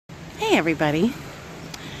Hey everybody,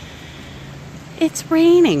 it's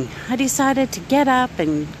raining. I decided to get up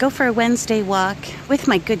and go for a Wednesday walk with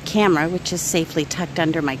my good camera, which is safely tucked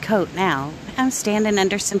under my coat now. I'm standing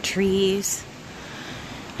under some trees.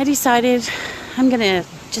 I decided I'm gonna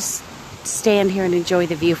just stand here and enjoy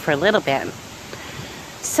the view for a little bit.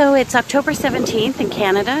 So it's October 17th in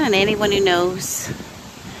Canada, and anyone who knows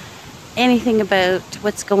anything about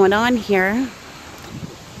what's going on here,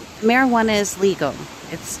 marijuana is legal.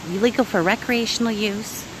 It's legal for recreational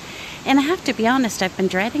use, and I have to be honest, I've been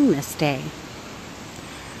dreading this day.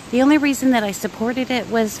 The only reason that I supported it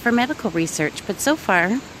was for medical research, but so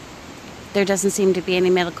far there doesn't seem to be any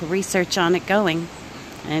medical research on it going,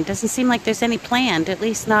 and it doesn't seem like there's any planned, at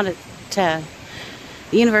least not at the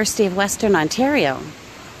University of Western Ontario,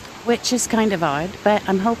 which is kind of odd, but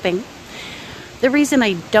I'm hoping. The reason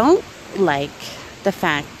I don't like the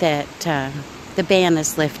fact that the ban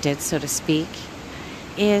is lifted, so to speak,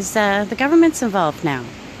 is the government's involved now.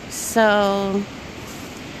 So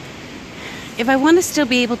if I want to still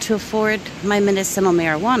be able to afford my medicinal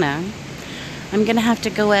marijuana, I'm going to have to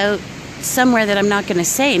go out somewhere that I'm not going to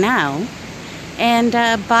say now and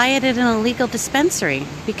buy it at an illegal dispensary,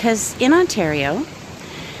 because in Ontario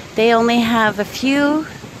they only have a few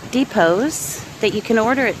depots that you can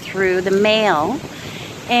order it through the mail,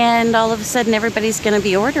 and all of a sudden everybody's going to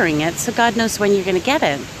be ordering it, so God knows when you're going to get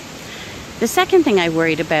it. The second thing I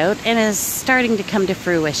worried about, and is starting to come to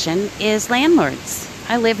fruition, is landlords.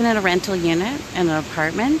 I live in a rental unit in an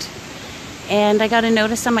apartment, and I got a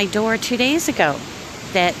notice on my door 2 days ago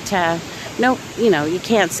that no, you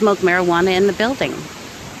can't smoke marijuana in the building,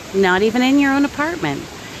 not even in your own apartment.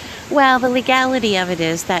 Well, the legality of it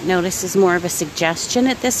is that notice is more of a suggestion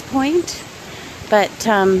at this point, but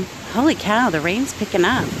holy cow, the rain's picking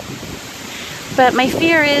up. But my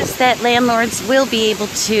fear is that landlords will be able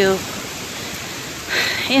to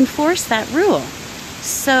enforce that rule.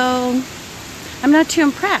 So I'm not too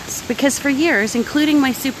impressed, because for years, including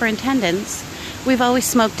my superintendents, we've always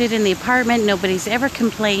smoked it in the apartment. Nobody's ever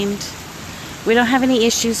complained. We don't have any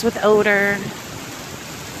issues with odor.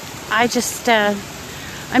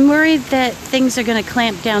 I'm worried that things are going to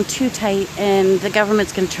clamp down too tight and the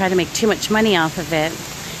government's going to try to make too much money off of it,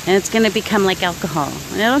 and it's going to become like alcohol.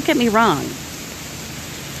 Now, don't get me wrong,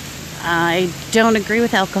 I don't agree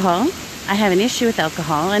with alcohol. I have an issue with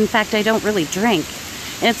alcohol. In fact, I don't really drink.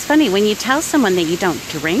 And it's funny, when you tell someone that you don't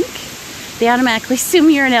drink, they automatically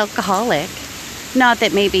assume you're an alcoholic. Not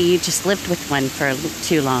that maybe you just lived with one for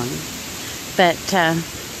too long. But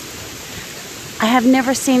I have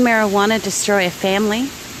never seen marijuana destroy a family.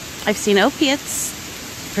 I've seen opiates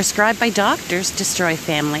prescribed by doctors destroy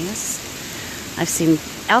families. I've seen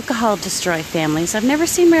alcohol destroy families. I've never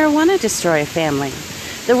seen marijuana destroy a family.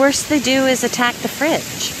 The worst they do is attack the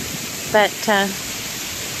fridge. But,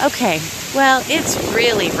 okay, well, it's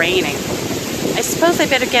really raining. I suppose I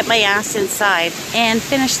better get my ass inside and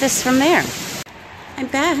finish this from there. I'm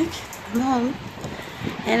back. I'm home.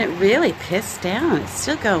 And it really pissed down. It's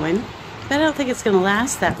still going. But I don't think it's going to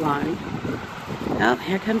last that long. Oh,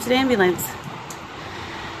 here comes an ambulance.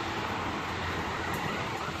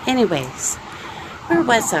 Anyways, where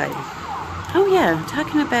was I? Oh yeah,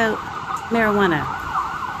 talking about marijuana.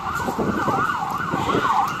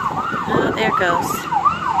 Oh, there it goes.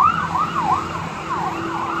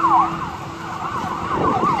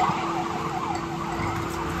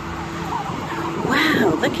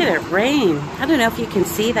 Wow, look at it rain. I don't know if you can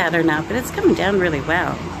see that or not, but it's coming down really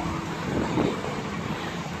well.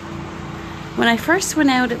 When I first went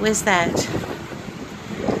out, it was that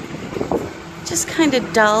just kind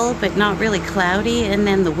of dull, but not really cloudy, and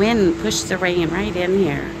then the wind pushed the rain right in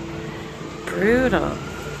here. Brutal.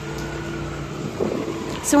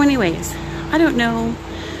 So anyways, I don't know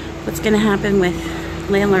what's going to happen with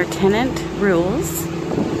landlord-tenant rules,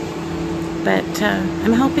 but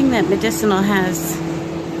I'm hoping that medicinal has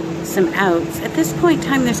some outs. At this point in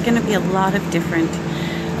time, there's going to be a lot of different,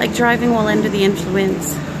 like driving while under the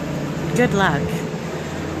influence. Good luck.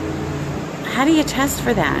 How do you test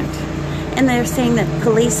for that? And they're saying that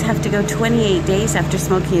police have to go 28 days after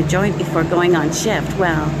smoking a joint before going on shift.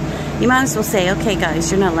 Well, you might as well say, okay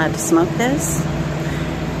guys, you're not allowed to smoke this.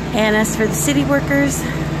 And as for the city workers,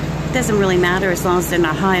 it doesn't really matter as long as they're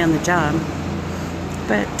not high on the job.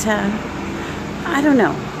 But I don't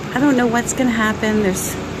know. I don't know what's going to happen.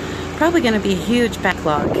 There's probably going to be a huge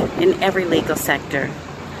backlog in every legal sector.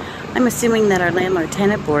 I'm assuming that our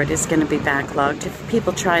landlord-tenant board is going to be backlogged if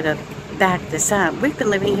people try to back this up. We've been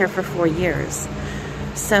living here for 4 years,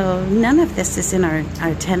 so none of this is in our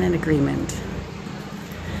tenant agreement.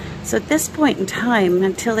 So at this point in time,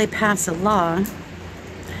 until they pass a law,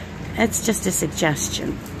 it's just a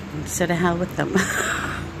suggestion. So to hell with them.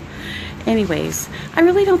 Anyways, I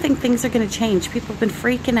really don't think things are going to change. People have been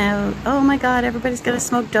freaking out. Oh my God, everybody's going to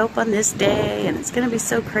smoke dope on this day and it's going to be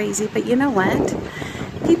so crazy. But you know what?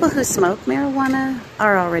 People who smoke marijuana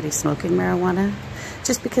are already smoking marijuana.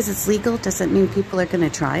 Just because it's legal doesn't mean people are going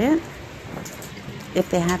to try it if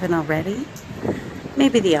they haven't already.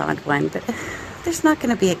 Maybe the odd one, but there's not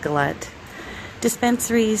going to be a glut.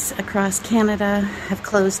 Dispensaries across Canada have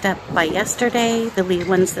closed up by yesterday, the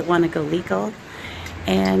ones that want to go legal.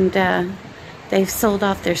 And they've sold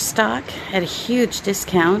off their stock at a huge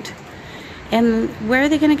discount. And where are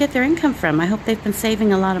they going to get their income from? I hope they've been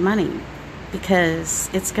saving a lot of money, because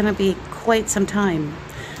it's going to be quite some time,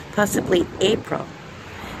 possibly April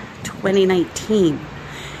 2019,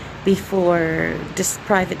 before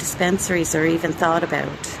private dispensaries are even thought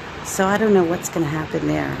about. So I don't know what's going to happen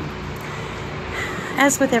there.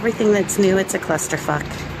 As with everything that's new, it's a clusterfuck.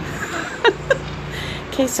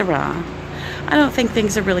 Que sera. I don't think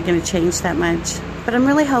things are really going to change that much, but I'm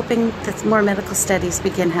really hoping that more medical studies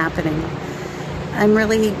begin happening. I'm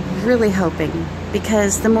really, really hoping,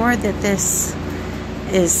 because the more that this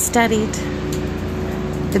is studied,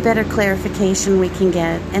 the better clarification we can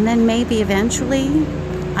get, and then maybe eventually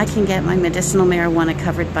I can get my medicinal marijuana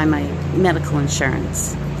covered by my medical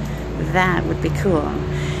insurance. That would be cool.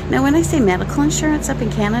 Now, when I say medical insurance up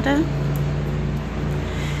in Canada,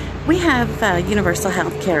 we have universal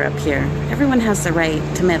health care up here. Everyone has the right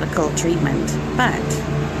to medical treatment, but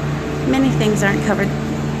many things aren't covered.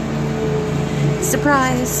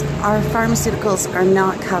 Surprise, our pharmaceuticals are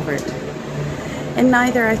not covered. And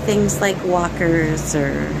neither are things like walkers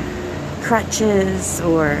or crutches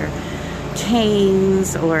or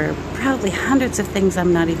canes or probably hundreds of things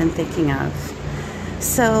I'm not even thinking of.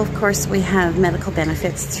 So, of course, we have medical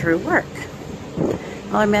benefits through work.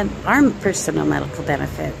 Our personal medical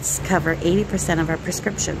benefits cover 80% of our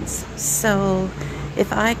prescriptions. So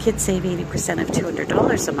if I could save 80% of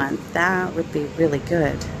 $200 a month, that would be really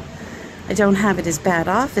good. I don't have it as bad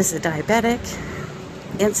off as a diabetic.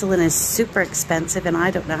 Insulin is super expensive, and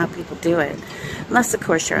I don't know how people do it. Unless, of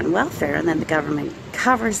course, you're on welfare and then the government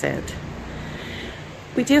covers it.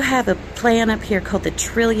 We do have a plan up here called the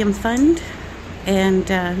Trillium Fund. And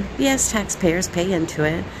yes, taxpayers pay into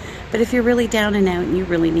it. But if you're really down and out and you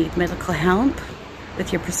really need medical help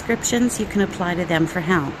with your prescriptions, you can apply to them for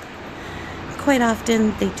help. Quite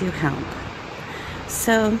often, they do help.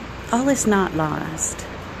 So, all is not lost.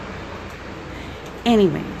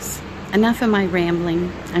 Anyways, enough of my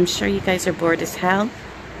rambling. I'm sure you guys are bored as hell.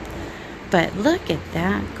 But look at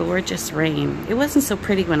that gorgeous rain. It wasn't so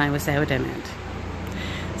pretty when I was out in it.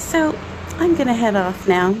 So, I'm going to head off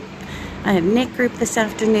now. I have knit group this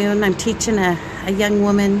afternoon. I'm teaching a young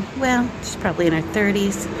woman. Well, she's probably in her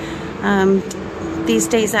 30s. These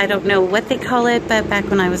days, I don't know what they call it, but back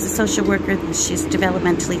when I was a social worker, she's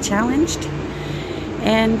developmentally challenged.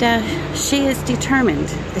 And she is determined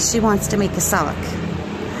that she wants to make a sock.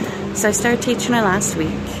 So I started teaching her last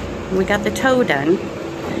week. We got the toe done.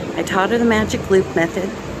 I taught her the magic loop method,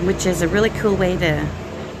 which is a really cool way to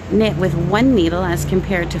knit with one needle as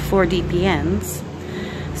compared to 4 DPNs.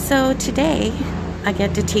 So today, I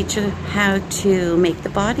get to teach her how to make the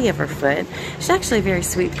body of her foot. She's actually a very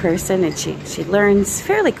sweet person, and she learns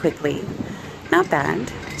fairly quickly. Not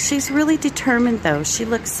bad. She's really determined, though. She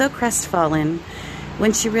looked so crestfallen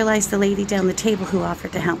when she realized the lady down the table who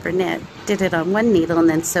offered to help her knit did it on one needle and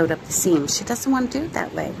then sewed up the seam. She doesn't want to do it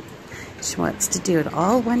that way. She wants to do it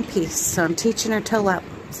all one piece. So I'm teaching her toe up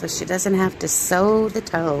so she doesn't have to sew the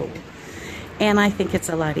toe. And I think it's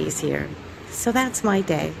a lot easier. So that's my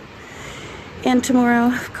day. And tomorrow,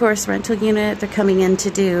 of course, rental unit, they're coming in to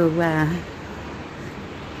do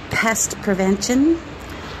pest prevention.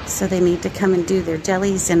 So they need to come and do their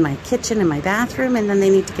jellies in my kitchen and my bathroom, and then they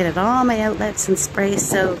need to get it all my outlets and spray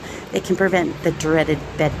so they can prevent the dreaded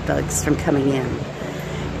bed bugs from coming in.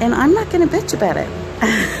 And I'm not going to bitch about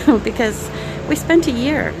it because we spent a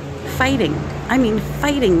year fighting. I mean,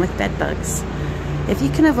 fighting with bed bugs. If you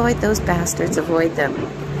can avoid those bastards, avoid them.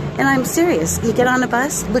 And I'm serious. You get on a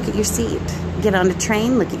bus, look at your seat. Get on a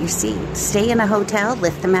train, look at your seat. Stay in a hotel,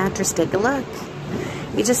 lift the mattress, take a look.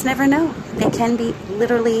 You just never know. They can be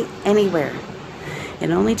literally anywhere.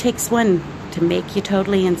 It only takes one to make you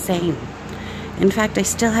totally insane. In fact, I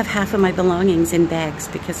still have half of my belongings in bags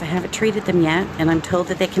because I haven't treated them yet, and I'm told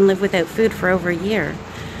that they can live without food for over a year.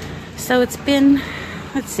 So it's been,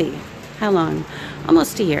 let's see, how long?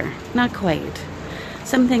 Almost a year. Not quite.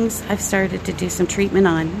 Some things I've started to do some treatment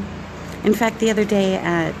on. In fact, the other day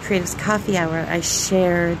at Creative's Coffee Hour, I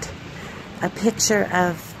shared a picture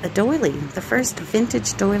of a doily, the first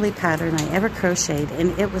vintage doily pattern I ever crocheted,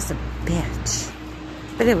 and it was a bitch.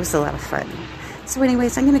 but it was a lot of fun. So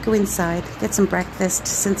anyways, I'm going to go inside, get some breakfast,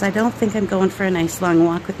 since I don't think I'm going for a nice long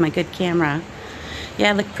walk with my good camera.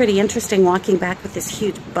 Yeah, it looked pretty interesting walking back with this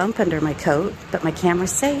huge bump under my coat, but my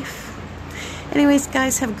camera's safe. Anyways,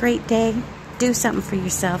 guys, have a great day. Do something for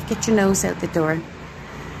yourself. Get your nose out the door.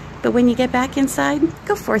 But when you get back inside,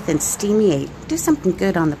 go forth and STEEMIATE. Do something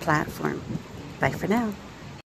good on the platform. Bye for now.